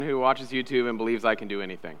Who watches YouTube and believes I can do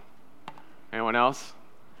anything? Anyone else?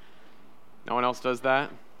 No one else does that?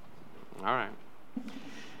 All right.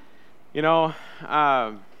 You know,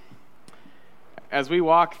 as we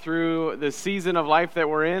walk through the season of life that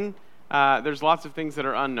we're in, there's lots of things that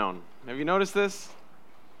are unknown. Have you noticed this?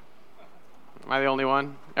 Am I the only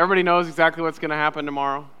one? Everybody knows exactly what's going to happen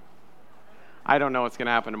tomorrow. I don't know what's going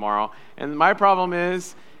to happen tomorrow. And my problem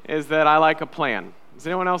is that I like a plan. Does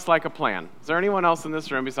anyone else like a plan? Is there anyone else in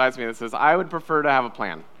this room besides me that says, I would prefer to have a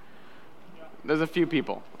plan? There's a few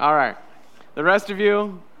people. All right. The rest of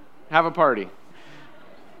you, have a party.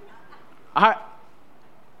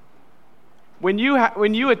 When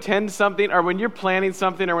you attend something, or when you're planning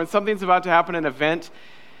something, or when something's about to happen, an event,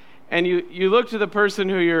 and you look to the person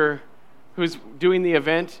who's doing the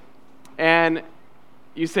event, and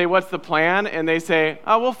you say, what's the plan? And they say,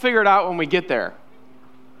 oh, we'll figure it out when we get there.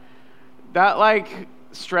 That,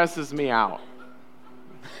 stresses me out.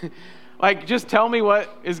 Just tell me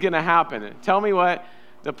what is going to happen. Tell me what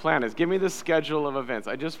the plan is. Give me the schedule of events.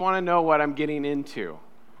 I just want to know what I'm getting into.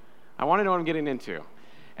 I want to know what I'm getting into.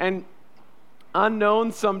 And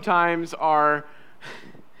unknowns sometimes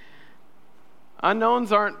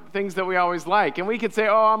unknowns aren't things that we always like. And we could say,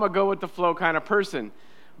 oh, I'm a go-with-the-flow kind of person.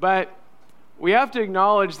 But we have to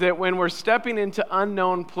acknowledge that when we're stepping into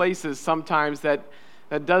unknown places, sometimes that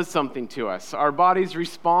does something to us. Our bodies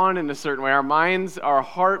respond in a certain way. Our minds, our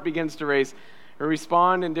heart begins to race or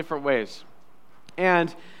respond in different ways.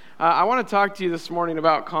 And I want to talk to you this morning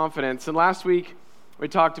about confidence. And last week, we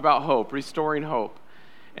talked about hope, restoring hope.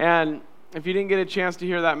 And if you didn't get a chance to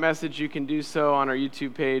hear that message, you can do so on our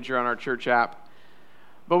YouTube page or on our church app.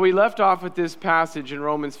 But we left off with this passage in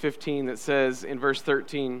Romans 15 that says in verse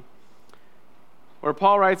 13, where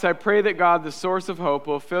Paul writes, I pray that God, the source of hope,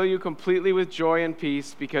 will fill you completely with joy and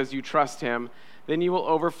peace because you trust him. Then you will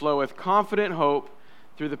overflow with confident hope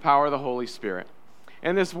through the power of the Holy Spirit.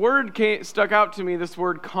 And this word stuck out to me, this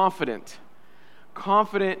word confident.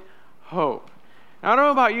 Confident hope. Now, I don't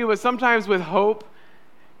know about you, but sometimes with hope,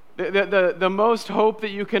 the most hope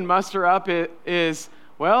that you can muster up is,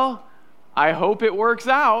 well, I hope it works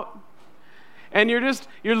out. And you're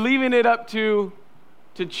leaving it up to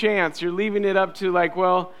chance. You're leaving it up to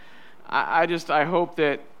I hope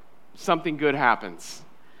that something good happens.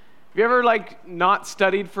 Have you ever not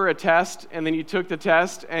studied for a test and then you took the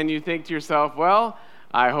test and you think to yourself, well,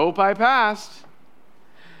 I hope I passed.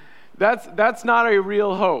 That's not a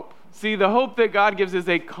real hope. See, the hope that God gives is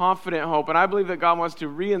a confident hope, and I believe that God wants to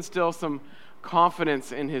reinstill some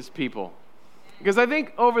confidence in his people. Because I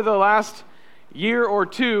think over the last year or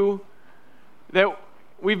two that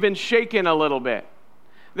we've been shaken a little bit.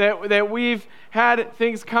 That we've had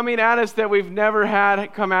things coming at us that we've never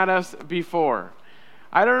had come at us before.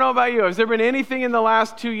 I don't know about you. Has there been anything in the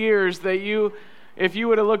last 2 years that if you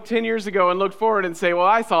would have looked 10 years ago and looked forward and say, well,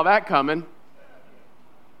 I saw that coming?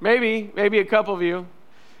 Maybe a couple of you.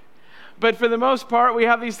 But for the most part, we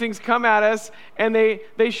have these things come at us, and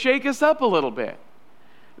they shake us up a little bit.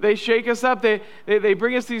 They shake us up. They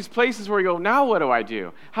bring us to these places where you go, now what do I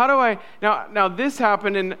do? How do I, now this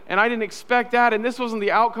happened, and I didn't expect that, and this wasn't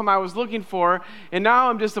the outcome I was looking for, and now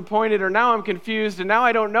I'm disappointed, or now I'm confused, and now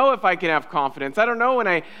I don't know if I can have confidence. I don't know when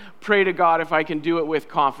I pray to God if I can do it with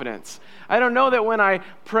confidence. I don't know that when I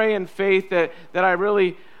pray in faith that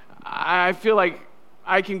I feel like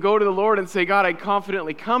I can go to the Lord and say, God, I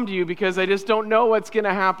confidently come to you because I just don't know what's going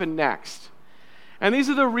to happen next. And these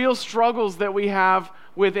are the real struggles that we have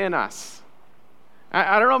within us.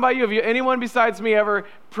 I don't know about you. Have anyone besides me ever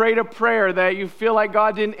prayed a prayer that you feel like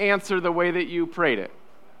God didn't answer the way that you prayed it?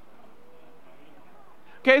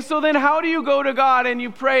 Okay, so then how do you go to God and you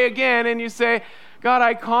pray again and you say, God,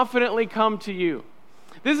 I confidently come to you?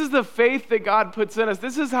 This is the faith that God puts in us.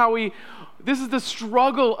 This is the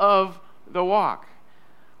struggle of the walk.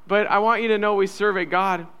 But I want you to know we serve a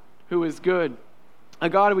God who is good, a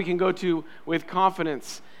God we can go to with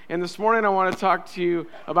confidence. And this morning I want to talk to you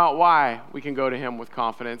about why we can go to him with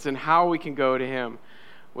confidence and how we can go to him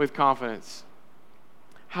with confidence.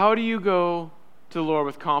 How do you go to the Lord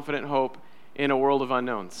with confident hope in a world of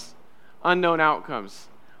unknowns? Unknown outcomes.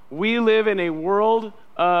 We live in a world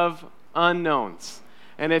of unknowns.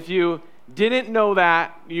 And if you didn't know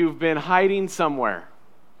that, you've been hiding somewhere.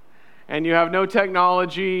 And you have no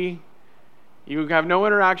technology, you have no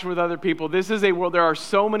interaction with other people. This is a world, there are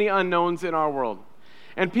so many unknowns in our world.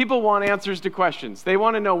 And people want answers to questions. They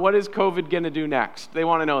want to know, what is COVID going to do next? They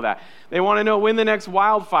want to know that. They want to know when the next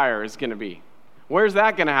wildfire is going to be. Where's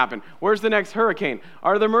that going to happen? Where's the next hurricane?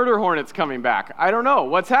 Are the murder hornets coming back? I don't know.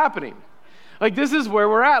 What's happening? Like, this is where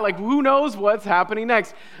we're at. Like, who knows what's happening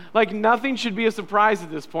next? Like, nothing should be a surprise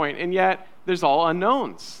at this point, and yet there's all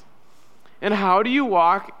unknowns. And how do you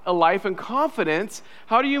walk a life in confidence?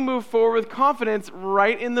 How do you move forward with confidence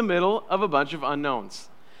right in the middle of a bunch of unknowns?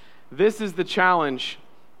 This is the challenge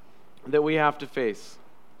that we have to face.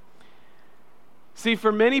 See,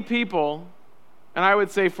 for many people, and I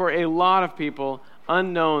would say for a lot of people,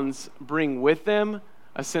 unknowns bring with them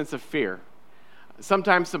a sense of fear.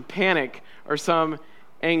 Sometimes some panic or some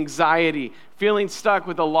anxiety, feeling stuck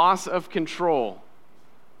with a loss of control.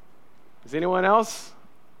 Does anyone else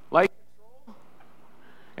like control?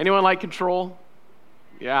 Anyone like control?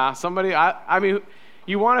 Yeah, somebody, I mean,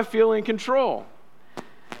 you want to feel in control.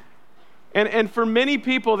 And for many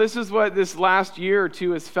people, this is what this last year or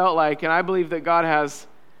two has felt like, and I believe that God has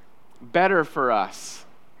better for us,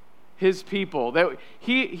 His people, that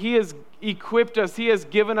He has equipped us, He has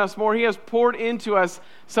given us more, He has poured into us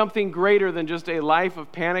something greater than just a life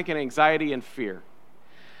of panic and anxiety and fear.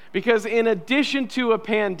 Because in addition to a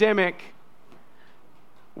pandemic,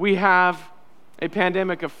 we have a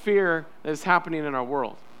pandemic of fear that is happening in our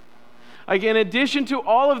world. Like, in addition to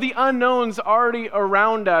all of the unknowns already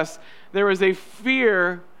around us, there is a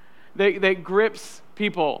fear that grips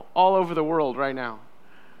people all over the world right now.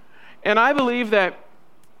 And I believe that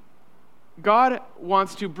God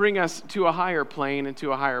wants to bring us to a higher plane and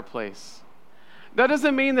to a higher place. That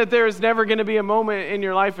doesn't mean that there is never going to be a moment in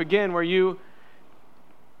your life again where you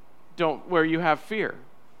have fear.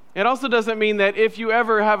 It also doesn't mean that if you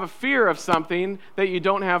ever have a fear of something that you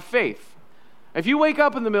don't have faith. If you wake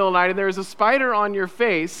up in the middle of the night and there's a spider on your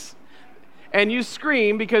face and you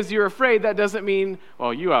scream because you're afraid, that doesn't mean,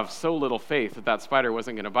 well, you have so little faith that spider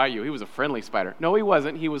wasn't going to bite you. He was a friendly spider. No, he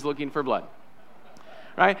wasn't. He was looking for blood.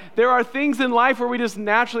 Right? There are things in life where we just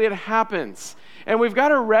naturally, it happens. And we've got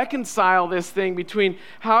to reconcile this thing between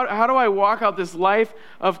how do I walk out this life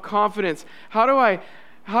of confidence? How do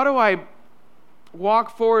I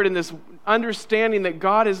walk forward in this understanding that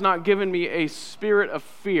God has not given me a spirit of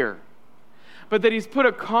fear, but that He's put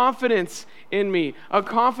a confidence in me, a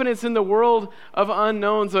confidence in the world of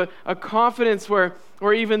unknowns, a confidence where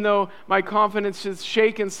even though my confidence is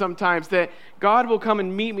shaken sometimes, that God will come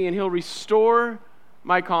and meet me and He'll restore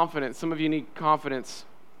my confidence. Some of you need confidence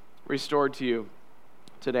restored to you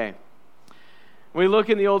today. We look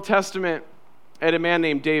in the Old Testament at a man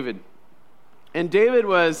named David. And David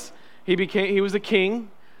was a king,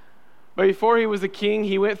 but before he was a king,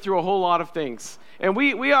 he went through a whole lot of things. And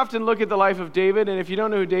we often look at the life of David, and if you don't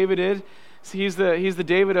know who David is, he's the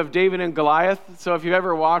David of David and Goliath. So if you've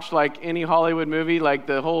ever watched like any Hollywood movie, like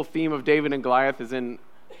the whole theme of David and Goliath is in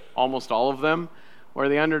almost all of them, where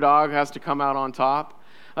the underdog has to come out on top.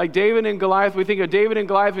 Like David and Goliath, we think of David and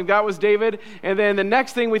Goliath, and that was David, and then the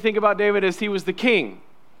next thing we think about David is he was the king.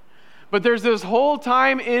 But there's this whole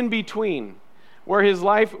time in between where his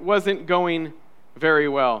life wasn't going very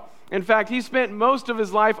well. In fact, he spent most of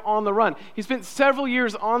his life on the run. He spent several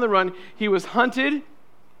years on the run. He was hunted.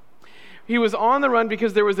 He was on the run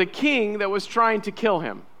because there was a king that was trying to kill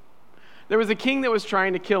him. There was a king that was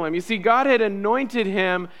trying to kill him. You see, God had anointed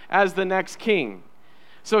him as the next king.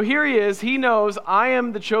 So here he is. He knows, I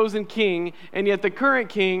am the chosen king, and yet the current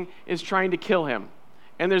king is trying to kill him.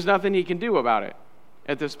 And there's nothing he can do about it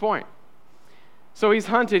at this point. So he's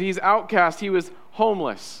hunted. He's outcast. He was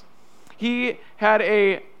homeless. He had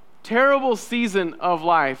a terrible season of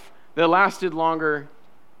life that lasted longer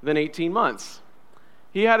than 18 months.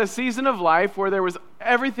 He had a season of life where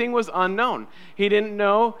everything was unknown. He didn't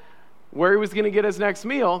know where he was going to get his next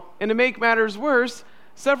meal. And to make matters worse,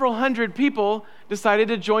 several hundred people decided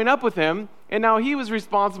to join up with him, and now he was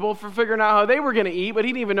responsible for figuring out how they were going to eat, but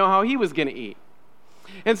he didn't even know how he was going to eat.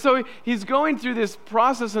 And so he's going through this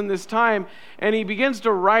process in this time, and he begins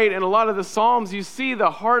to write, and a lot of the Psalms, you see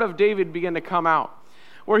the heart of David begin to come out,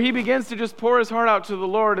 where he begins to just pour his heart out to the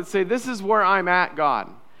Lord and say, this is where I'm at, God.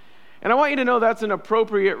 And I want you to know that's an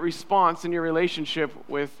appropriate response in your relationship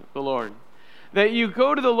with the Lord. That you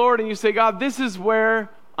go to the Lord and you say, God, this is where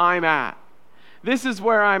I'm at. This is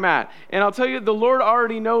where I'm at. And I'll tell you, the Lord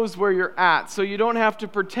already knows where you're at, so you don't have to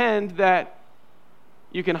pretend that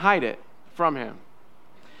you can hide it from Him.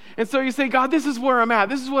 And so you say, God, this is where I'm at.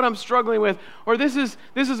 This is what I'm struggling with, or this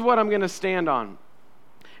is what I'm going to stand on.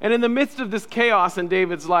 And in the midst of this chaos in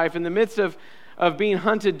David's life, in the midst of being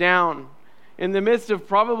hunted down, in the midst of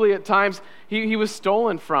probably at times he was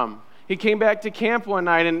stolen from. He came back to camp one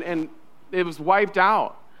night and it was wiped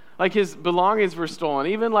out. Like his belongings were stolen.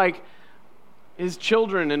 Even like his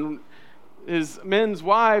children and his men's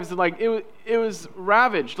wives, like it was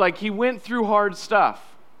ravaged. Like he went through hard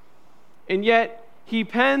stuff. And yet he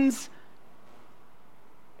pens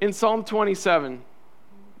in Psalm 27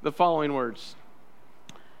 the following words.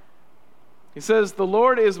 He says, "The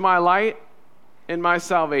Lord is my light and my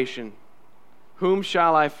salvation. Whom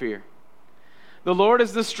shall I fear? The Lord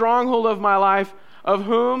is the stronghold of my life. Of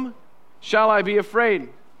whom shall I be afraid?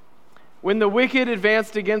 When the wicked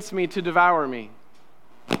advanced against me to devour me,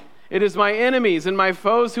 it is my enemies and my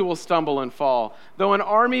foes who will stumble and fall. Though an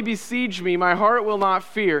army besiege me, my heart will not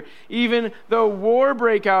fear. Even though war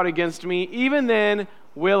break out against me, even then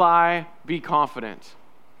will I be confident."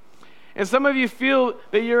 And some of you feel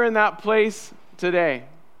that you're in that place today.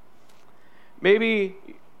 Maybe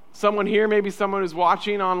someone here, maybe someone who's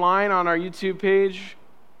watching online on our YouTube page.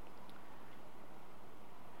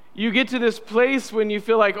 You get to this place when you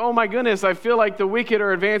feel like, oh my goodness, I feel like the wicked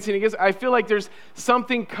are advancing against. I feel like there's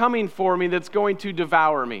something coming for me that's going to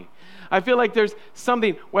devour me. I feel like there's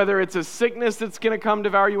something, whether it's a sickness that's going to come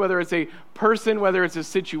devour you, whether it's a person, whether it's a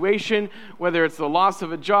situation, whether it's the loss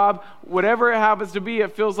of a job, whatever it happens to be,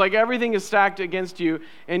 it feels like everything is stacked against you.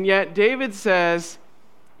 And yet David says,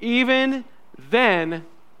 even then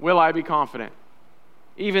will I be confident.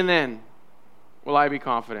 Even then will I be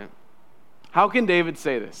confident. How can David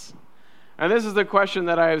say this? And this is the question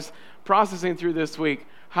that I was processing through this week.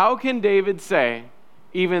 How can David say,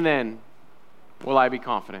 even then will I be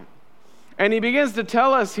confident? And he begins to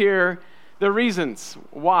tell us here the reasons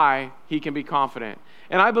why he can be confident.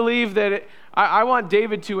 And I believe that I want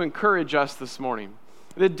David to encourage us this morning.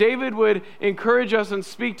 That David would encourage us and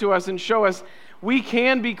speak to us and show us we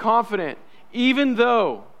can be confident even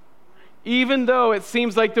though it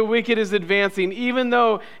seems like the wicked is advancing, even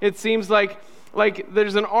though it seems like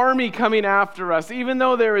there's an army coming after us, even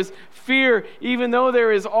though there is fear, even though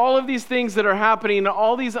there is all of these things that are happening,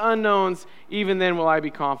 all these unknowns, even then will I be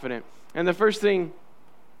confident. And the first thing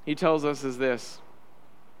he tells us is this.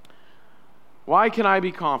 Why can I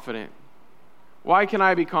be confident? Why can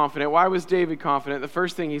I be confident? Why was David confident? The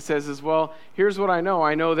first thing he says is, well, here's what I know.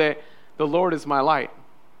 I know that the Lord is my light.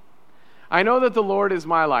 I know that the Lord is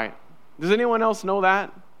my light. Does anyone else know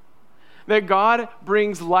that? That God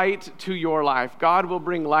brings light to your life. God will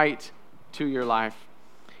bring light to your life.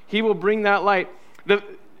 He will bring that light.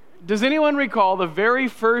 Does anyone recall the very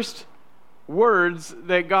first words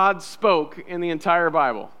that God spoke in the entire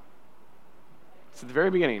Bible? It's at the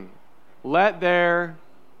very beginning. Let there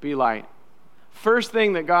be light. First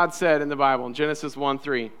thing that God said in the Bible, in Genesis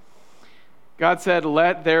 1:3. God said,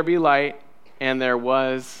 let there be light, and there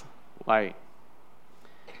was light.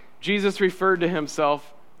 Jesus referred to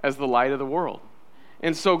himself as the light of the world.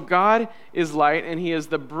 And so God is light, and he is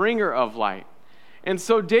the bringer of light. And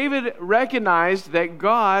so David recognized that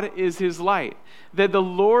God is his light, that the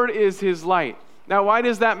Lord is his light. Now, why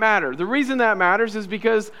does that matter? The reason that matters is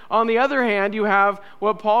because, on the other hand, you have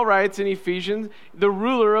what Paul writes in Ephesians, the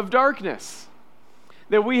ruler of darkness.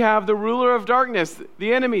 That we have the ruler of darkness,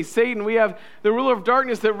 the enemy, Satan. We have the ruler of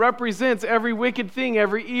darkness that represents every wicked thing,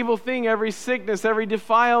 every evil thing, every sickness, every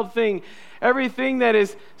defiled thing, everything that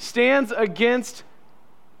stands against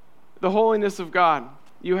the holiness of God.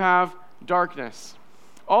 You have darkness.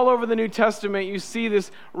 All over the New Testament, you see this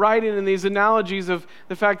writing and these analogies of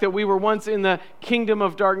the fact that we were once in the kingdom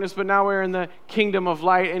of darkness, but now we're in the kingdom of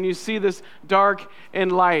light. And you see this dark and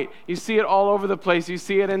light. You see it all over the place. You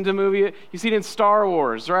see it in the movie. You see it in Star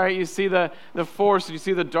Wars, right? You see the force, and you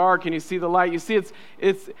see the dark, and you see the light. You see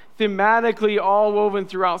it's thematically all woven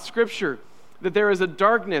throughout Scripture, that there is a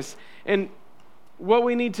darkness. And what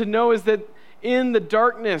we need to know is that in the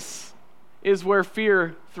darkness is where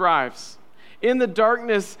fear thrives. In the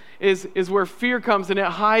darkness is where fear comes, and it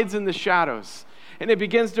hides in the shadows. And it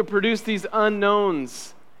begins to produce these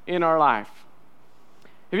unknowns in our life.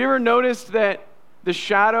 Have you ever noticed that the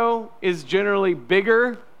shadow is generally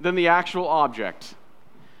bigger than the actual object?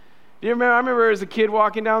 Do you remember? I remember as a kid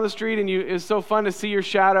walking down the street, and it was so fun to see your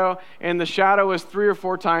shadow, and the shadow was 3 or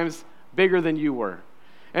 4 times bigger than you were.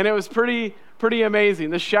 And it was pretty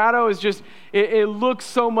amazing. The shadow is just, it looks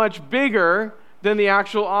so much bigger than the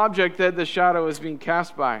actual object that the shadow is being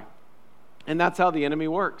cast by. And that's how the enemy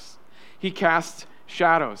works. He casts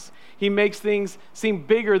shadows. He makes things seem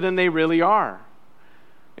bigger than they really are.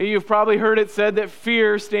 And you've probably heard it said that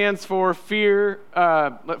fear stands for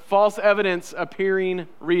false evidence appearing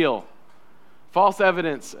real. False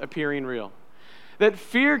evidence appearing real. That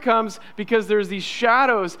fear comes because there's these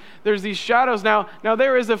shadows. There's these shadows. Now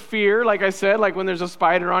there is a fear, like I said, like when there's a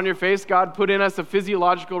spider on your face, God put in us a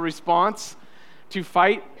physiological response to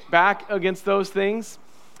fight back against those things.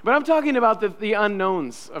 But I'm talking about the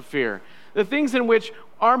unknowns of fear. The things in which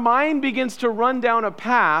our mind begins to run down a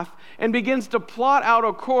path and begins to plot out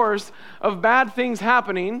a course of bad things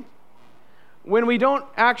happening when we don't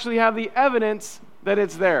actually have the evidence that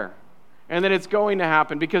it's there and that it's going to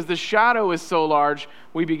happen, because the shadow is so large,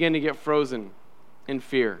 we begin to get frozen in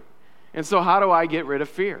fear. And so how do I get rid of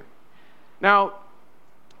fear? Now,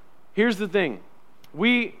 here's the thing.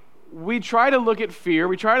 We try to look at fear,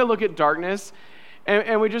 we try to look at darkness,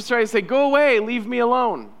 and we just try to say, go away, leave me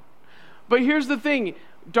alone. But here's the thing.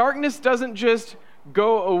 Darkness doesn't just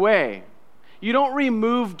go away. You don't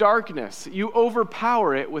remove darkness. You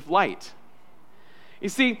overpower it with light. You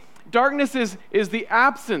see, darkness is the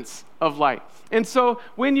absence of light. And so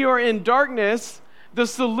when you're in darkness, the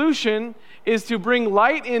solution is to bring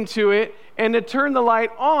light into it and to turn the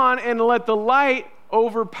light on and let the light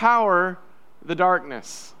overpower the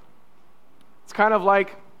darkness. It's kind of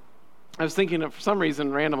like, I was thinking, for some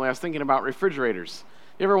reason, randomly, I was thinking about refrigerators.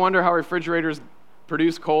 You ever wonder how refrigerators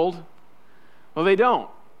produce cold? Well, they don't.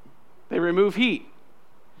 They remove heat.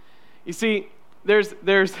 You see,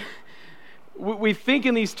 we think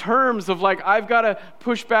in these terms of like, I've got to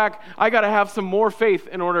push back, I got to have some more faith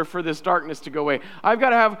in order for this darkness to go away. I've got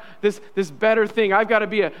to have this better thing. I've got to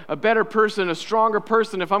be a better person, a stronger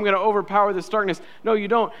person if I'm going to overpower this darkness. No, you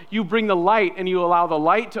don't. You bring the light and you allow the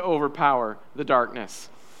light to overpower the darkness.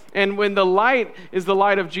 And when the light is the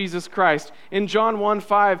light of Jesus Christ, in John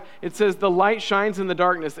 1:5, it says, the light shines in the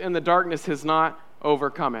darkness and the darkness has not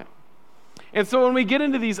overcome it. And so when we get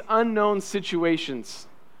into these unknown situations,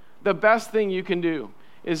 the best thing you can do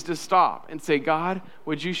is to stop and say, God,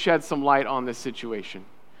 would you shed some light on this situation?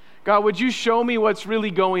 God, would you show me what's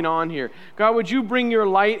really going on here? God, would you bring your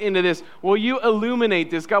light into this? Will you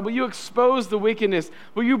illuminate this? God, will you expose the wickedness?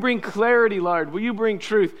 Will you bring clarity, Lord? Will you bring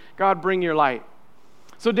truth? God, bring your light.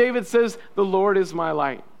 So David says, the Lord is my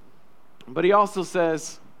light. But he also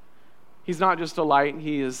says, he's not just a light,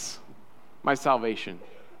 he is my salvation.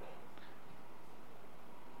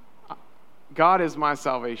 God is my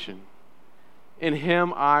salvation. In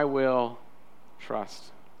him I will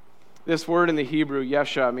trust. This word in the Hebrew,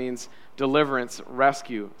 Yesha, means deliverance,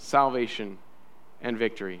 rescue, salvation, and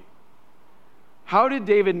victory. How did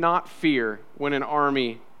David not fear when an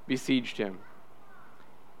army besieged him?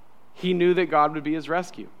 He knew that God would be his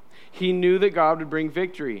rescue. He knew that God would bring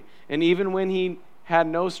victory. And even when he had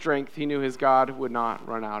no strength, he knew his God would not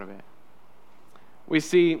run out of it. We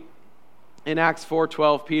see in Acts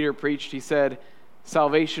 4:12, Peter preached, he said,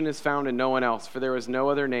 salvation is found in no one else, for there is no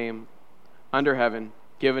other name under heaven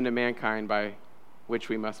given to mankind by which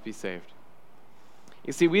we must be saved.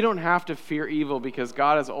 You see, we don't have to fear evil because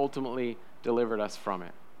God has ultimately delivered us from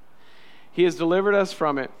it. He has delivered us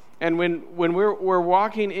from it. And when we're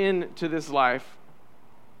walking into this life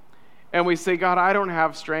and we say, God, I don't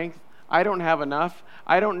have strength, I don't have enough,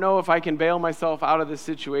 I don't know if I can bail myself out of this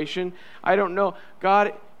situation, I don't know.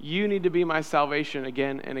 God, you need to be my salvation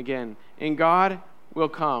again and again. And God will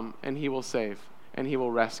come and he will save and he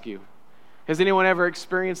will rescue. Has anyone ever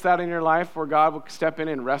experienced that in your life where God will step in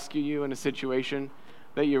and rescue you in a situation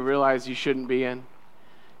that you realize you shouldn't be in?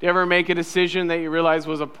 Do you ever make a decision that you realize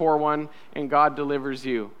was a poor one and God delivers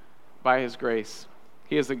you by his grace?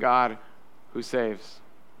 He is a God who saves.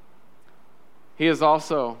 He is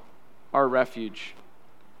also our refuge.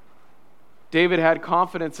 David had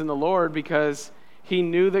confidence in the Lord because he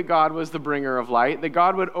knew that God was the bringer of light, that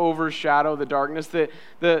God would overshadow the darkness, that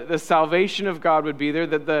the salvation of God would be there,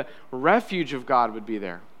 that the refuge of God would be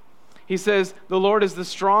there. He says, the Lord is the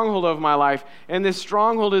stronghold of my life, and this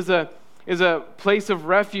stronghold is a place of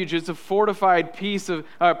refuge. It's a fortified place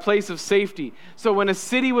of safety. So when a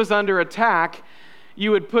city was under attack,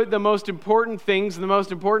 you would put the most important things and the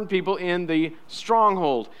most important people in the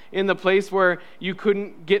stronghold, in the place where you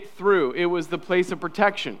couldn't get through. It was the place of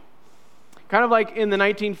protection. Kind of like in the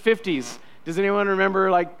 1950s. Does anyone remember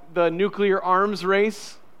like the nuclear arms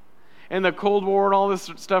race and the Cold War and all this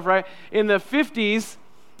stuff, right? In the 50s,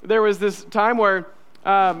 there was this time where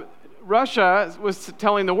Russia was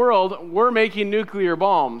telling the world, we're making nuclear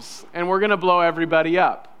bombs and we're going to blow everybody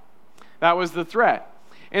up. That was the threat.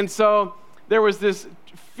 And so there was this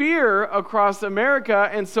fear across America,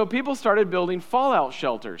 and so people started building fallout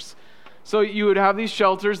shelters. So you would have these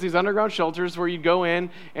shelters, these underground shelters where you'd go in,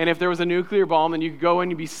 and if there was a nuclear bomb, then you could go in,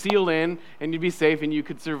 you'd be sealed in, and you'd be safe, and you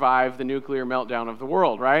could survive the nuclear meltdown of the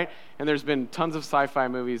world, right? And there's been tons of sci-fi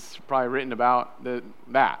movies probably written about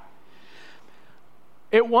that.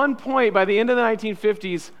 At one point, by the end of the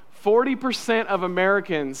 1950s, 40% of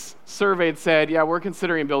Americans surveyed said, yeah, we're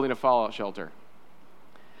considering building a fallout shelter.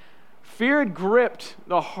 Fear had gripped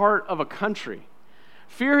the heart of a country.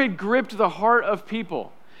 Fear had gripped the heart of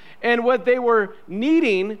people. And what they were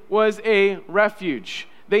needing was a refuge.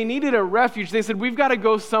 They needed a refuge. They said, we've got to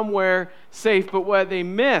go somewhere safe. But what they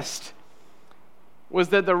missed was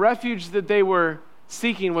that the refuge that they were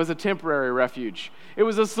seeking was a temporary refuge. It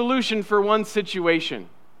was a solution for one situation.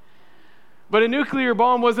 But a nuclear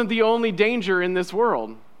bomb wasn't the only danger in this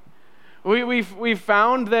world. We've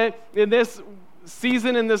found that in this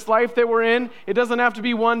season, in this life that we're in, it doesn't have to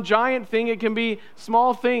be one giant thing. It can be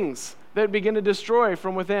small things that begin to destroy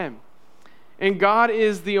from within. And God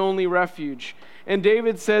is the only refuge. And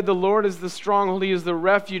David said, the Lord is the stronghold. He is the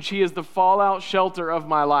refuge. He is the fallout shelter of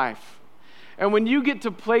my life. And when you get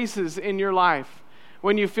to places in your life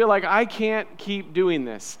when you feel like, I can't keep doing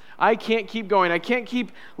this, I can't keep going, I can't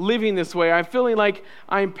keep living this way, I'm feeling like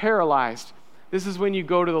I'm paralyzed, this is when you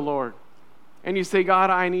go to the Lord. And you say, God,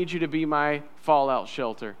 I need you to be my fallout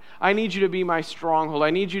shelter. I need you to be my stronghold.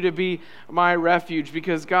 I need you to be my refuge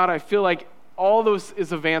because, God, I feel like all those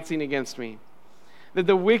is advancing against me. That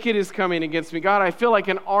the wicked is coming against me. God, I feel like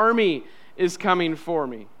an army is coming for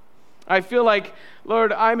me. I feel like,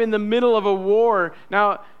 Lord, I'm in the middle of a war.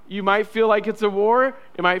 Now, you might feel like it's a war.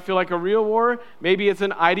 It might feel like a real war. Maybe it's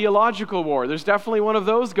an ideological war. There's definitely one of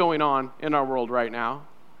those going on in our world right now.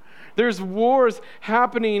 There's wars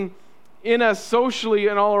happening in us socially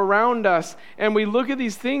and all around us. And we look at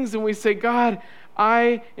these things and we say, God,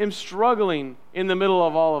 I am struggling in the middle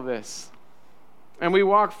of all of this. And we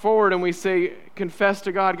walk forward and we say, confess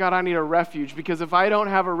to God, God, I need a refuge. Because if I don't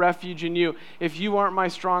have a refuge in you, if you aren't my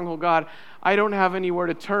stronghold, God, I don't have anywhere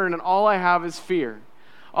to turn. And all I have is fear.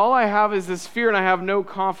 All I have is this fear and I have no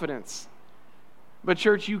confidence. But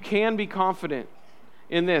church, you can be confident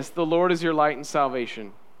in this. The Lord is your light and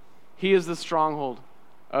salvation. He is the stronghold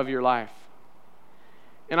of your life.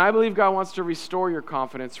 And I believe God wants to restore your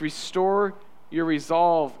confidence, restore your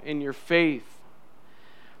resolve in your faith.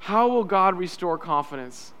 How will God restore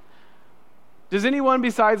confidence? Does anyone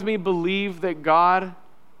besides me believe that God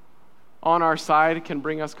on our side can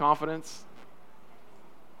bring us confidence?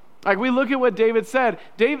 Like we look at what David said.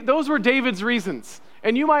 Those were David's reasons.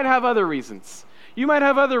 And you might have other reasons. You might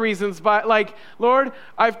have other reasons, but like, Lord,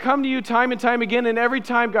 I've come to you time and time again, and every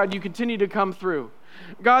time, God, you continue to come through.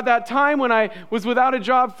 God, that time when I was without a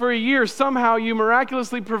job for a year, somehow you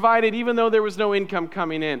miraculously provided even though there was no income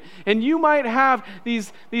coming in. And you might have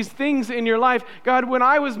these things in your life. God, when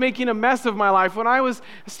I was making a mess of my life, when I was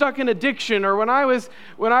stuck in addiction, or when I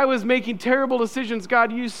was making terrible decisions,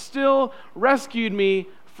 God, you still rescued me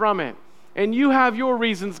from it. And you have your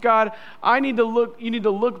reasons, God. You need to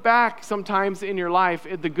look back sometimes in your life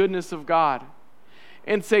at the goodness of God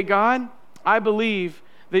and say, God, I believe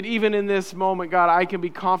that even in this moment, God, I can be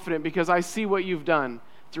confident because I see what you've done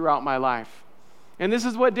throughout my life. And this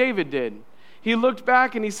is what David did. He looked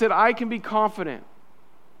back and he said, I can be confident.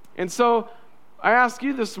 And so I ask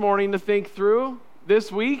you this morning to think through this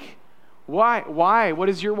week, why? Why? What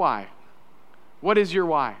is your why? What is your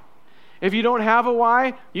why? If you don't have a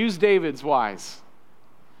why, use David's whys.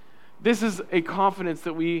 This is a confidence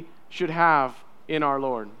that we should have in our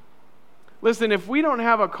Lord. Listen, if we don't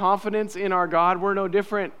have a confidence in our God, we're no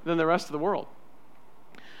different than the rest of the world.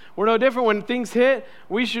 We're no different. When things hit,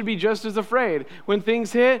 we should be just as afraid. When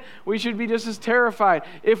things hit, we should be just as terrified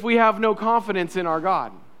if we have no confidence in our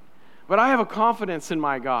God. But I have a confidence in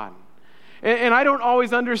my God. And I don't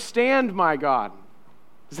always understand my God.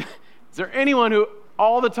 Is there anyone who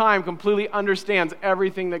all the time completely understands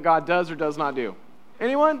everything that God does or does not do?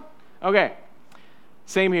 Anyone? Okay.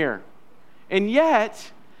 Same here. And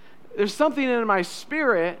yet, there's something in my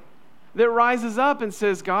spirit that rises up and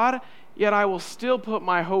says, God, yet I will still put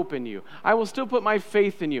my hope in you. I will still put my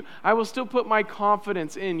faith in you. I will still put my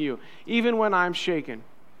confidence in you, even when I'm shaken.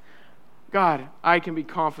 God, I can be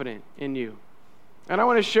confident in you. And I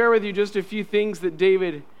want to share with you just a few things that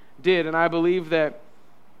David did, and I believe that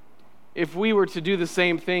if we were to do the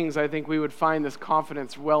same things, I think we would find this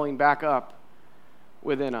confidence welling back up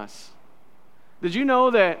within us. Did you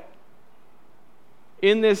know that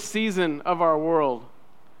in this season of our world,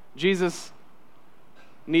 Jesus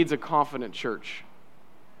needs a confident church?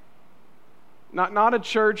 Not a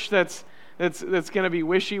church that's going to be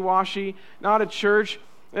wishy-washy, not a church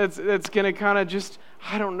that's going to kind of just,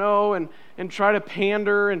 I don't know, and try to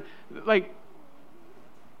pander, and like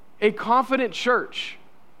a confident church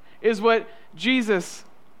is what Jesus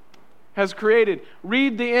has created.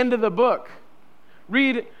 Read the end of the book.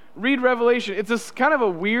 Read Revelation. It's a kind of a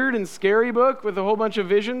weird and scary book with a whole bunch of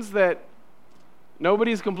visions that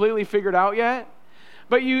nobody's completely figured out yet.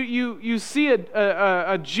 But you see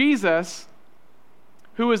a Jesus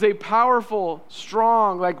who is a powerful,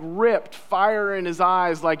 strong, like ripped, fire in his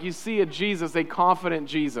eyes. Like you see a Jesus, a confident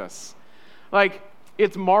Jesus. Like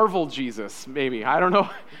it's Marvel Jesus, maybe. I don't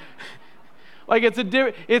know. Like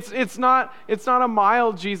it's not a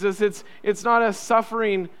mild Jesus. It's not a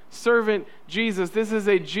suffering servant Jesus. This is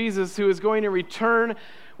a Jesus who is going to return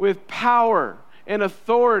with power and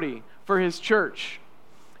authority for his church.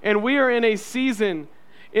 And we are in a season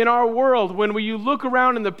in our world when you look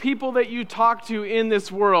around and the people that you talk to in this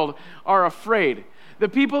world are afraid. The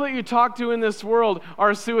people that you talk to in this world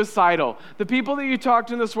are suicidal. The people that you talk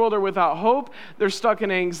to in this world are without hope. They're stuck in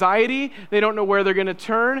anxiety. They don't know where they're going to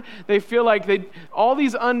turn. They feel like all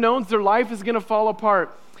these unknowns, their life is going to fall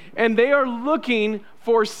apart. And they are looking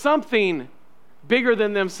for something bigger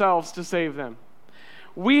than themselves to save them.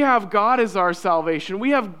 We have God as our salvation. We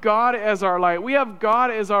have God as our light. We have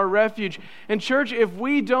God as our refuge. And church, if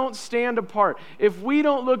we don't stand apart, if we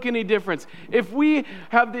don't look any different, if we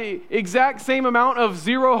have the exact same amount of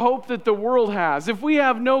zero hope that the world has, if we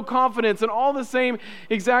have no confidence and all the same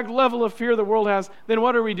exact level of fear the world has, then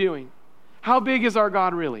what are we doing? How big is our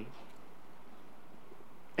God really?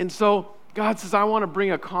 And so God says, I want to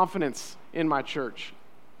bring a confidence in my church.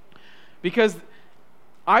 Because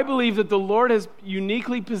I believe that the Lord has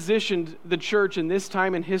uniquely positioned the church in this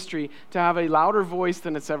time in history to have a louder voice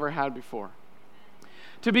than it's ever had before.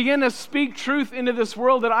 To begin to speak truth into this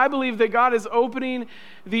world, that I believe that God is opening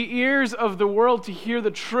the ears of the world to hear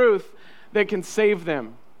the truth that can save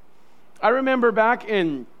them. I remember back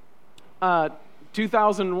in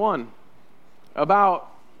 2001,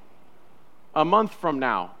 about a month from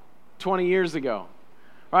now, 20 years ago,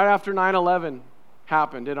 right after 9/11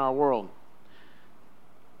 happened in our world,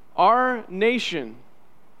 our nation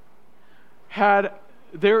had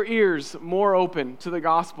their ears more open to the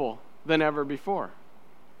gospel than ever before.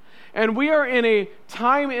 And we are in a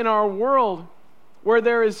time in our world where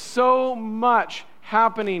there is so much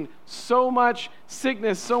happening, so much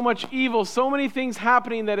sickness, so much evil, so many things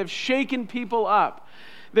happening that have shaken people up,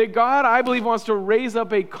 that God, I believe, wants to raise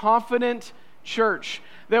up a confident church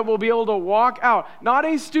that will be able to walk out. Not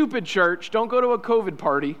a stupid church. Don't go to a COVID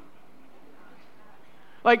party.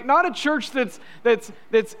 Like, not a church that's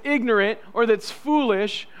ignorant or that's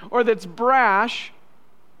foolish or that's brash.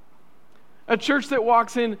 A church that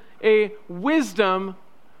walks in a wisdom,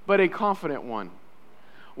 but a confident one.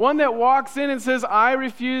 One that walks in and says, I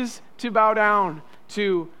refuse to bow down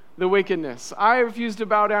to the wickedness. I refuse to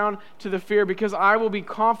bow down to the fear because I will be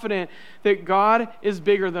confident that God is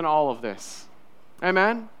bigger than all of this.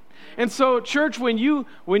 Amen? And so, church, when you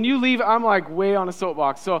leave, I'm like way on a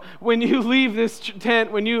soapbox. So when you leave this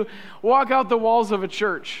tent, when you walk out the walls of a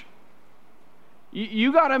church,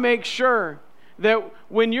 you got to make sure that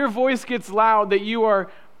when your voice gets loud, that you are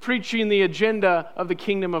preaching the agenda of the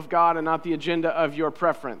kingdom of God and not the agenda of your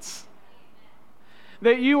preference.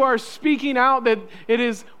 That you are speaking out that it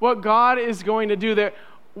is what God is going to do, that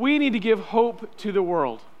we need to give hope to the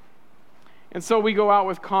world. And so we go out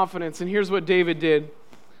with confidence. And here's what David did.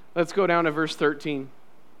 Let's go down to verse 13.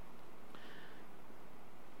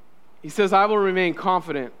 He says, I will remain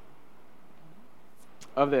confident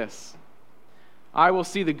of this. I will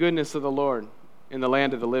see the goodness of the Lord in the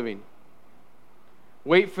land of the living.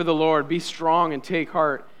 Wait for the Lord. Be strong and take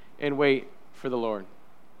heart and wait for the Lord.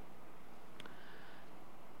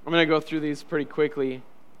 I'm going to go through these pretty quickly.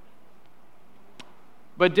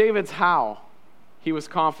 But David's how? He was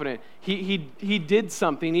confident. He did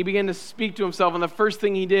something. He began to speak to himself, and the first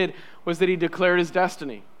thing he did was that he declared his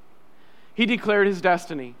destiny. He declared his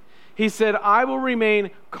destiny. He said, I will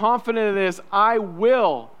remain confident of this. I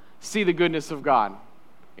will see the goodness of God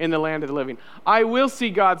in the land of the living. I will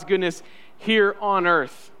see God's goodness here on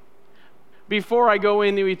earth before I go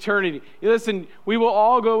into eternity. Listen, we will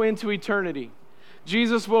all go into eternity.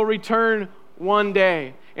 Jesus will return one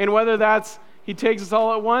day, and whether that's He takes us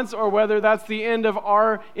all at once, or whether that's the end of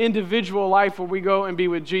our individual life where we go and be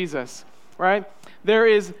with Jesus, right? There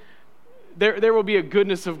will be a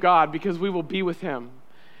goodness of God because we will be with Him.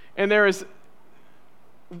 And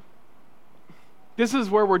this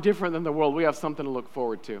is where we're different than the world. We have something to look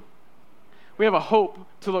forward to. We have a hope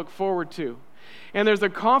to look forward to. And there's a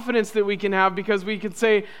confidence that we can have because we can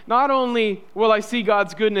say, not only will I see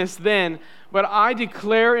God's goodness then, but I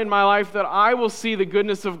declare in my life that I will see the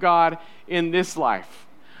goodness of God in this life.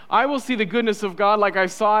 I will see the goodness of God like I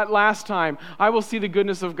saw it last time. I will see the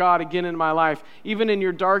goodness of God again in my life. Even in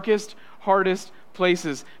your darkest, hardest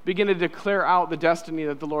places, begin to declare out the destiny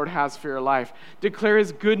that the Lord has for your life. Declare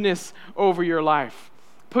His goodness over your life.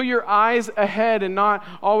 Put your eyes ahead and not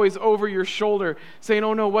always over your shoulder, saying,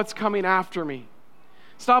 oh no, what's coming after me?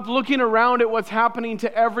 Stop looking around at what's happening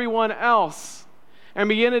to everyone else and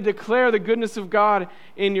begin to declare the goodness of God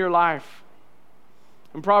in your life.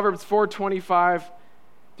 In Proverbs 4:25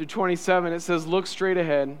 through 27, it says, look straight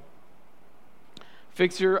ahead,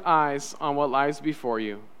 Fix your eyes on what lies before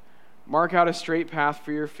you. Mark out a straight path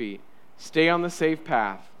for your feet. Stay on the safe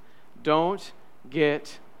path. Don't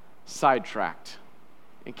get sidetracked,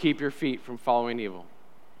 and keep your feet from following evil.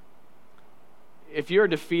 If you're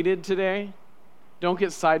defeated today, don't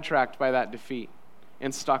get sidetracked by that defeat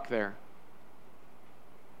and stuck there.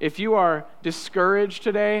 If you are discouraged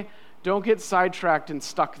today, don't get sidetracked and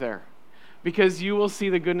stuck there, because you will see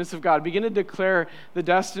the goodness of God. Begin to declare the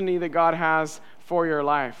destiny that God has for your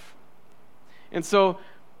life. And so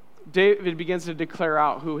David begins to declare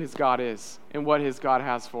out who his God is and what his God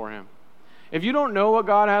has for him. If you don't know what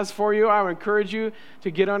God has for you, I would encourage you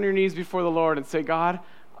to get on your knees before the Lord and say, God,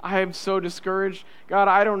 I am so discouraged. God,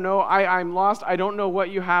 I don't know. I'm lost. I don't know what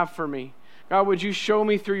you have for me. God, would you show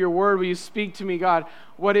me through your word? Will you speak to me, God?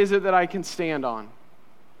 What is it that I can stand on?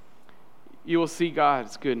 You will see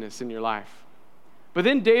God's goodness in your life. But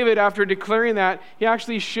then David, after declaring that, he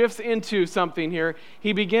actually shifts into something here.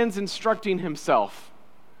 He begins instructing himself.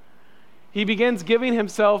 He begins giving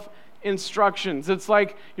himself instructions. It's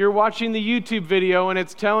like you're watching the YouTube video and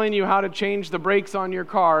it's telling you how to change the brakes on your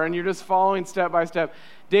car, and you're just following step by step.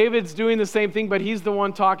 David's doing the same thing, but he's the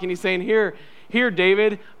one talking. He's saying, here,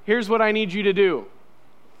 David, here's what I need you to do.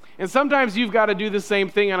 And sometimes you've got to do the same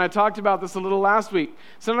thing, and I talked about this a little last week.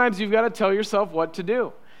 Sometimes you've got to tell yourself what to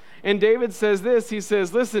do. And David says this, he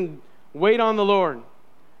says, listen, wait on the Lord.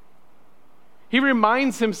 He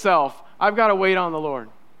reminds himself, I've got to wait on the Lord.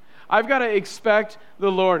 I've got to expect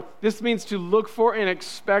the Lord. This means to look for and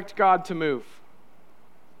expect God to move.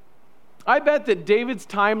 I bet that David's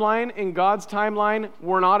timeline and God's timeline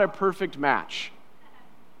were not a perfect match.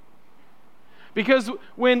 Because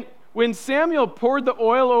when Samuel poured the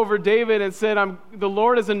oil over David and said, the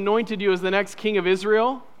Lord has anointed you as the next king of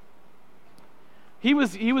Israel, he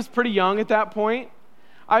was pretty young at that point.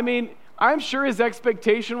 I mean, I'm sure his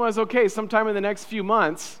expectation was, okay, sometime in the next few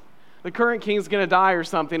months, the current king's going to die or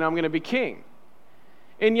something, I'm going to be king.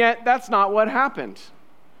 And yet, that's not what happened.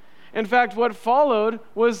 In fact, what followed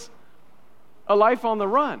was a life on the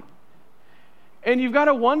run. And you've got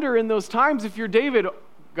to wonder in those times, if you're David,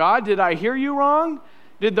 God, did I hear you wrong?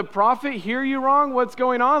 Did the prophet hear you wrong? What's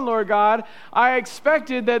going on, Lord God? I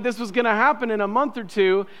expected that this was going to happen in a month or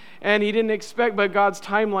two, and he didn't expect, but God's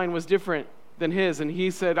timeline was different than his. And he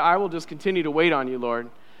said, I will just continue to wait on you, Lord,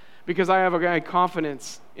 because I have a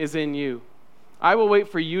confidence is in you. I will wait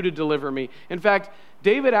for you to deliver me. In fact,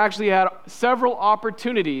 David actually had several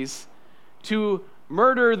opportunities to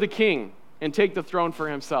murder the king and take the throne for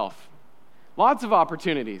himself. Lots of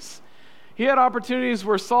opportunities. He had opportunities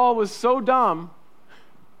where Saul was so dumb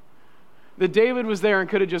that David was there and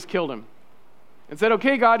could have just killed him and said,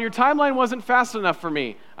 okay, God, your timeline wasn't fast enough for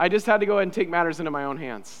me. I just had to go ahead and take matters into my own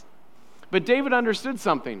hands. But David understood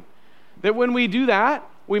something, that when we do that,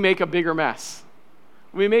 we make a bigger mess.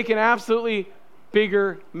 We make an absolutely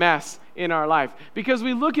bigger mess in our life. Because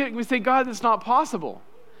we look at it and we say, God, that's not possible.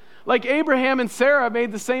 Like Abraham and Sarah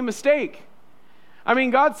made the same mistake. I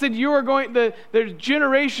mean, God said, you are going, the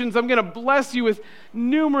generations, I'm going to bless you with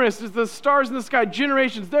numerous, as the stars in the sky,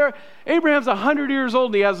 generations. Abraham's 100 years old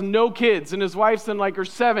and he has no kids, and his wife's in like her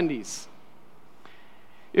 70s.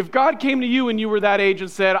 If God came to you when you were that age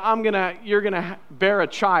and said, you're going to bear a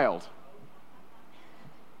child,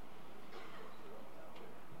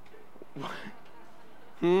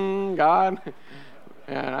 God,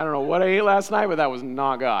 and I don't know what I ate last night, but that was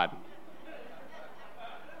not God.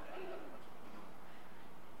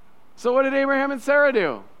 So what did Abraham and Sarah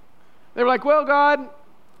do? They were like, well, God,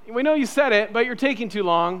 we know you said it, but you're taking too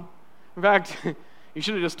long. In fact, you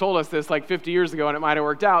should have just told us this like 50 years ago and it might have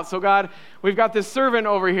worked out. So God, we've got this servant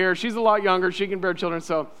over here. She's a lot younger. She can bear children.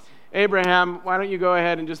 So Abraham, why don't you go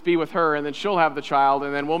ahead and just be with her, and then she'll have the child,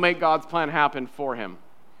 and then we'll make God's plan happen for him.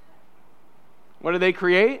 What did they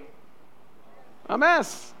create? A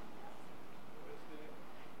mess.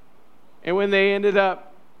 And when they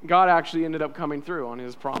God actually ended up coming through on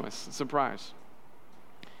his promise. Surprise.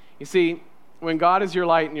 You see, when God is your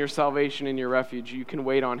light and your salvation and your refuge, you can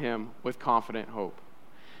wait on him with confident hope.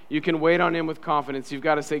 You can wait on him with confidence. You've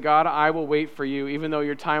got to say, God, I will wait for you, even though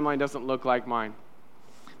your timeline doesn't look like mine.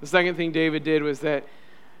 The second thing David did was that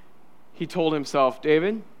he told himself,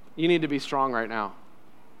 David, you need to be strong right now.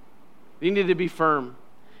 You need to be firm.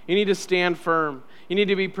 You need to stand firm. You need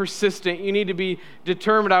to be persistent. You need to be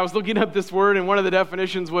determined. I was looking up this word, and one of the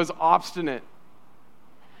definitions was obstinate.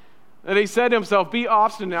 That he said to himself, be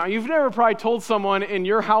obstinate. Now, you've never probably told someone in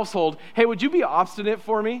your household, hey, would you be obstinate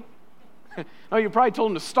for me? No, you probably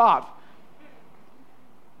told him to stop.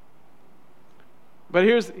 But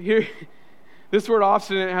this word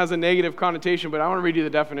obstinate has a negative connotation, but I want to read you the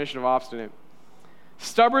definition of obstinate.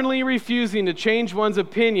 stubbornly refusing to change one's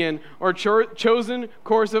opinion or chosen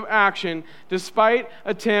course of action despite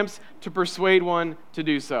attempts to persuade one to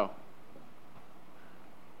do so.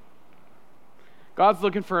 God's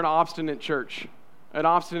looking for an obstinate church, an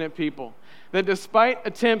obstinate people, that despite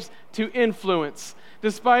attempts to influence,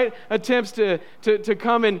 despite attempts to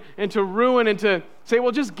come and to ruin and to say,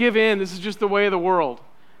 well, just give in, this is just the way of the world.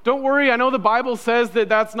 Don't worry, I know the Bible says that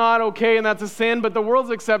that's not okay and that's a sin, but the world's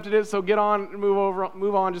accepted it, so get on,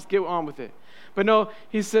 move on, just get on with it. But no,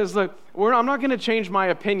 he says, look, I'm not going to change my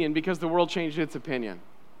opinion because the world changed its opinion.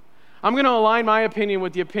 I'm going to align my opinion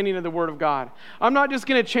with the opinion of the Word of God. I'm not just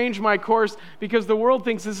going to change my course because the world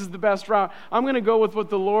thinks this is the best route. I'm going to go with what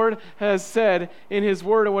the Lord has said in His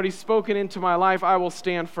Word and what He's spoken into my life. I will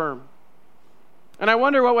stand firm. And I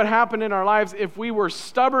wonder what would happen in our lives if we were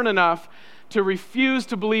stubborn enough to refuse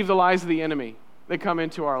to believe the lies of the enemy that come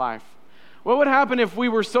into our life. What would happen if we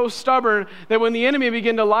were so stubborn that when the enemy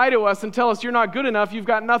began to lie to us and tell us you're not good enough, you've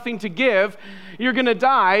got nothing to give, you're going to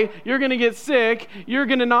die, you're going to get sick, you're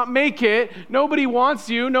going to not make it, nobody wants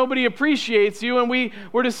you, nobody appreciates you, and we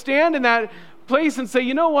were to stand in that place and say,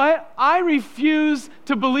 you know what? I refuse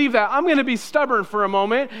to believe that. I'm going to be stubborn for a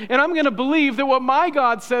moment, and I'm going to believe that what my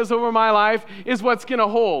God says over my life is what's going to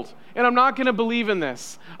hold. And I'm not going to believe in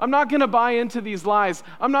this. I'm not going to buy into these lies.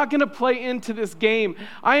 I'm not going to play into this game.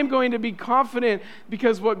 I am going to be confident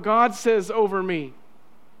because what God says over me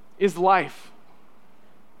is life,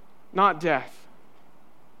 not death.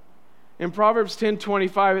 In Proverbs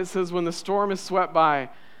 10:25, it says, when the storm is swept by,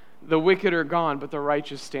 the wicked are gone, but the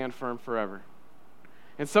righteous stand firm forever.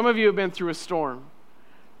 And some of you have been through a storm.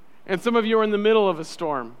 And some of you are in the middle of a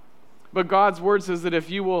storm. But God's word says that if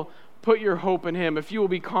you will put your hope in Him, if you will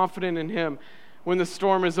be confident in Him, when the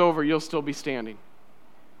storm is over, you'll still be standing.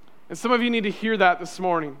 And some of you need to hear that this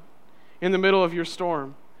morning in the middle of your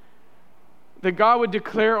storm. That God would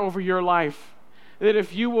declare over your life that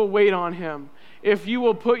if you will wait on Him, if you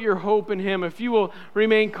will put your hope in Him, if you will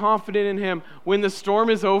remain confident in Him, when the storm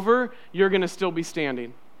is over, you're going to still be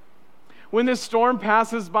standing. When this storm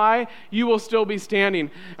passes by, you will still be standing.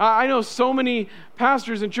 I know so many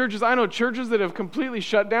pastors and churches. I know churches that have completely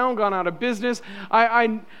shut down, gone out of business.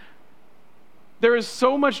 There is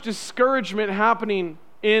so much discouragement happening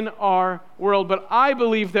in our world. But I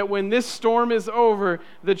believe that when this storm is over,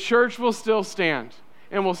 the church will still stand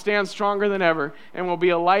and will stand stronger than ever and will be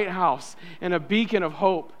a lighthouse and a beacon of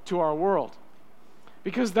hope to our world.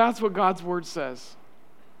 Because that's what God's word says.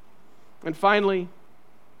 And finally,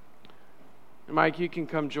 Mike, you can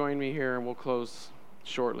come join me here and we'll close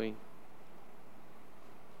shortly.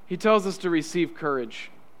 He tells us to receive courage.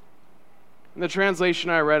 In the translation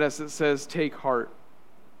I read us, it says, take heart.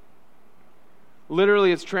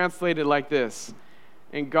 Literally, it's translated like this,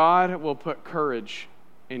 and God will put courage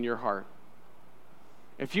in your heart.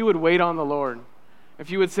 If you would wait on the Lord,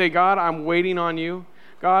 if you would say, God, I'm waiting on you.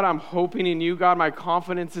 God, I'm hoping in you. God, my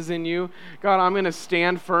confidence is in you. God, I'm going to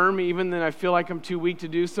stand firm even when I feel like I'm too weak to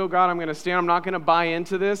do so. God, I'm going to stand. I'm not going to buy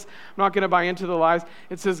into this. I'm not going to buy into the lies.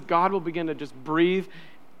 It says God will begin to just breathe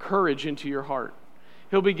courage into your heart.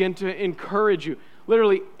 He'll begin to encourage you.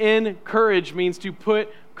 Literally, encourage means to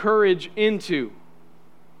put courage into.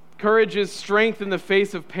 Courage is strength in the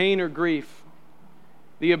face of pain or grief.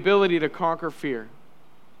 The ability to conquer fear.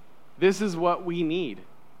 This is what we need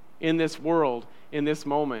in this world, in this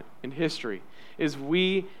moment in history, is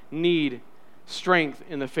we need strength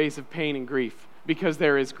in the face of pain and grief, because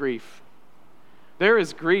there is grief. There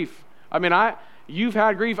is grief. I mean, you've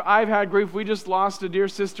had grief, I've had grief. We just lost a dear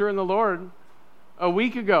sister in the Lord a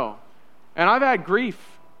week ago, and I've had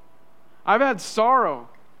grief. I've had sorrow.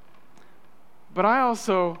 But I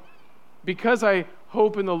also, because I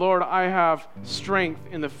hope in the Lord, I have strength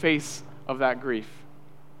in the face of that grief.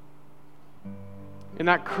 And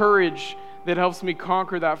that courage that helps me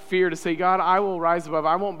conquer that fear to say, God, I will rise above.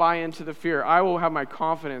 I won't buy into the fear. I will have my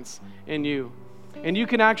confidence in you. And you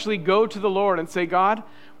can actually go to the Lord and say, God,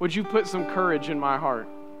 would you put some courage in my heart?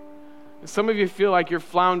 And some of you feel like you're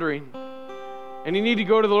floundering. And you need to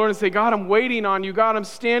go to the Lord and say, God, I'm waiting on you. God, I'm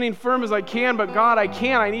standing firm as I can, but God, I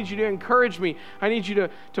can't. I need you to encourage me. I need you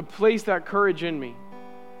to place that courage in me.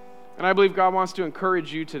 And I believe God wants to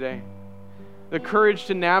encourage you today. The courage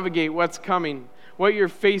to navigate what's coming, what you're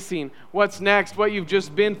facing, what's next, what you've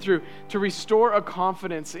just been through, to restore a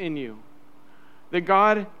confidence in you. That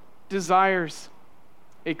God desires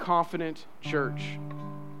a confident church.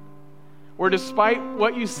 Where despite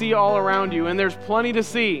what you see all around you, and there's plenty to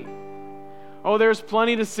see. Oh, there's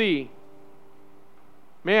plenty to see.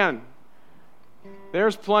 Man,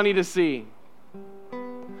 there's plenty to see.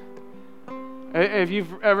 If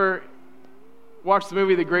you've ever watched the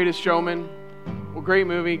movie The Greatest Showman, great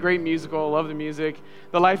movie, great musical. I love the music.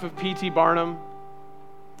 The Life of P.T. Barnum.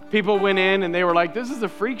 People went in and they were like, this is a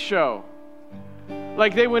freak show.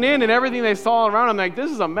 Like they went in and everything they saw around them, like,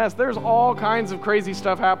 this is a mess. There's all kinds of crazy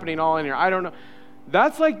stuff happening all in here. I don't know.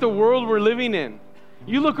 That's like the world we're living in.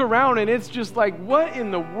 You look around and it's just like, what in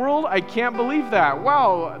the world? I can't believe that.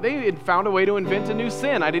 Wow, they had found a way to invent a new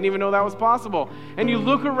sin. I didn't even know that was possible. And you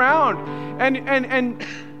look around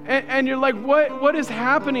and you're like, what is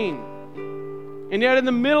happening? And yet in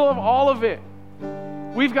the middle of all of it,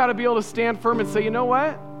 we've got to be able to stand firm and say, you know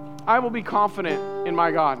what? I will be confident in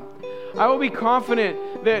my God. I will be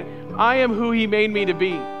confident that I am who He made me to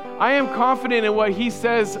be. I am confident in what He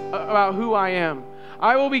says about who I am.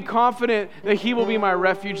 I will be confident that He will be my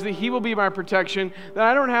refuge, that He will be my protection, that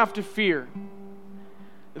I don't have to fear,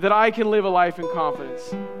 that I can live a life in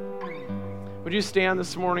confidence. Would you stand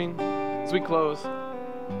this morning as we close?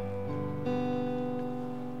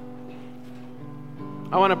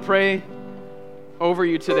 I want to pray over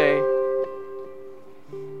you today.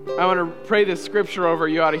 I want to pray this scripture over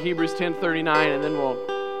you out of Hebrews 10:39, and then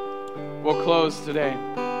we'll close today.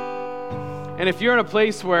 And if you're in a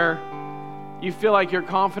place where you feel like your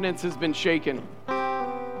confidence has been shaken,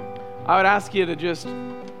 I would ask you to just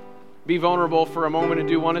be vulnerable for a moment and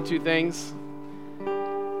do one of two things.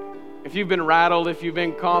 If you've been rattled, if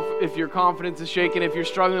your confidence is shaken, if you're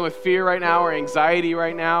struggling with fear right now or anxiety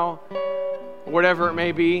right now, whatever it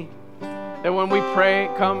may be, that when we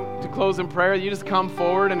come to close in prayer, you just come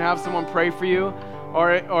forward and have someone pray for you.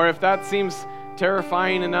 Or if that seems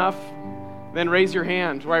terrifying enough, then raise your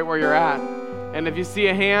hand right where you're at. And if you see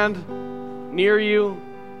a hand near you,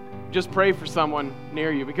 just pray for someone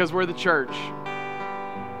near you, because we're the church.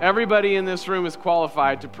 Everybody in this room is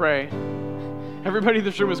qualified to pray. Everybody in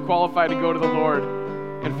this room is qualified to go to the Lord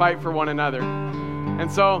and fight for one another.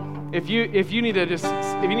 And so if you need to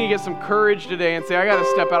get some courage today and say, I got to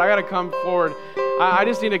step out, I got to come forward, I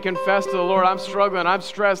just need to confess to the Lord, I'm struggling, I'm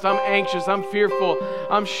stressed, I'm anxious, I'm fearful,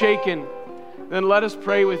 I'm shaken, then let us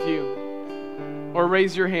pray with you. Or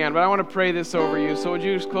raise your hand. But I want to pray this over you. So would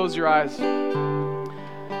you just close your eyes?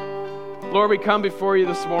 Lord, we come before you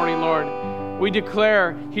this morning, Lord. We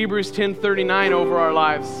declare Hebrews 10:39 over our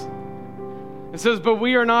lives. It says, but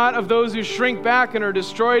we are not of those who shrink back and are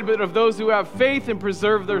destroyed, but of those who have faith and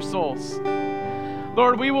preserve their souls.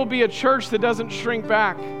 Lord, we will be a church that doesn't shrink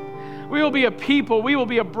back. We will be a people, we will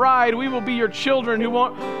be a bride, we will be your children who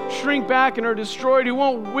won't shrink back and are destroyed, who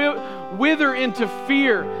won't wither into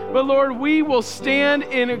fear. But Lord, we will stand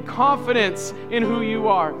in confidence in who you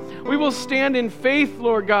are. We will stand in faith,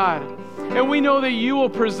 Lord God. And we know that you will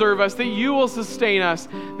preserve us, that you will sustain us,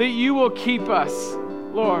 that you will keep us,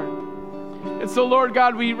 Lord. And so, Lord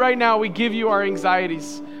God, right now we give you our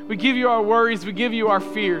anxieties. We give you our worries. We give you our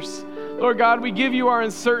fears. Lord God, we give you our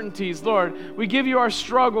uncertainties, Lord. We give you our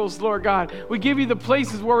struggles, Lord God. We give you the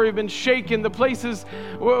places where we've been shaken, the places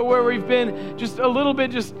where we've been just a little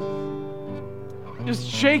bit just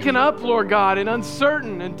shaken up, Lord God, and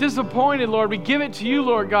uncertain and disappointed, Lord. We give it to you,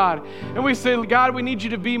 Lord God. And we say, God, we need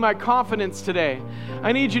you to be my confidence today.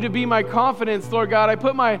 I need you to be my confidence, Lord God. I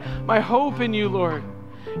put my hope in you, Lord.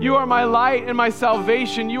 You are my light and my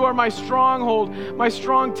salvation. You are my stronghold, my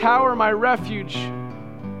strong tower, my refuge.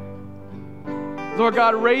 Lord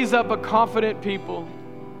God, raise up a confident people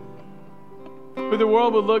who the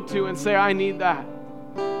world would look to and say, I need that.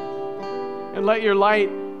 And let your light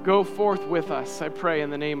go forth with us, I pray in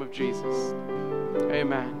the name of Jesus.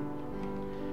 Amen.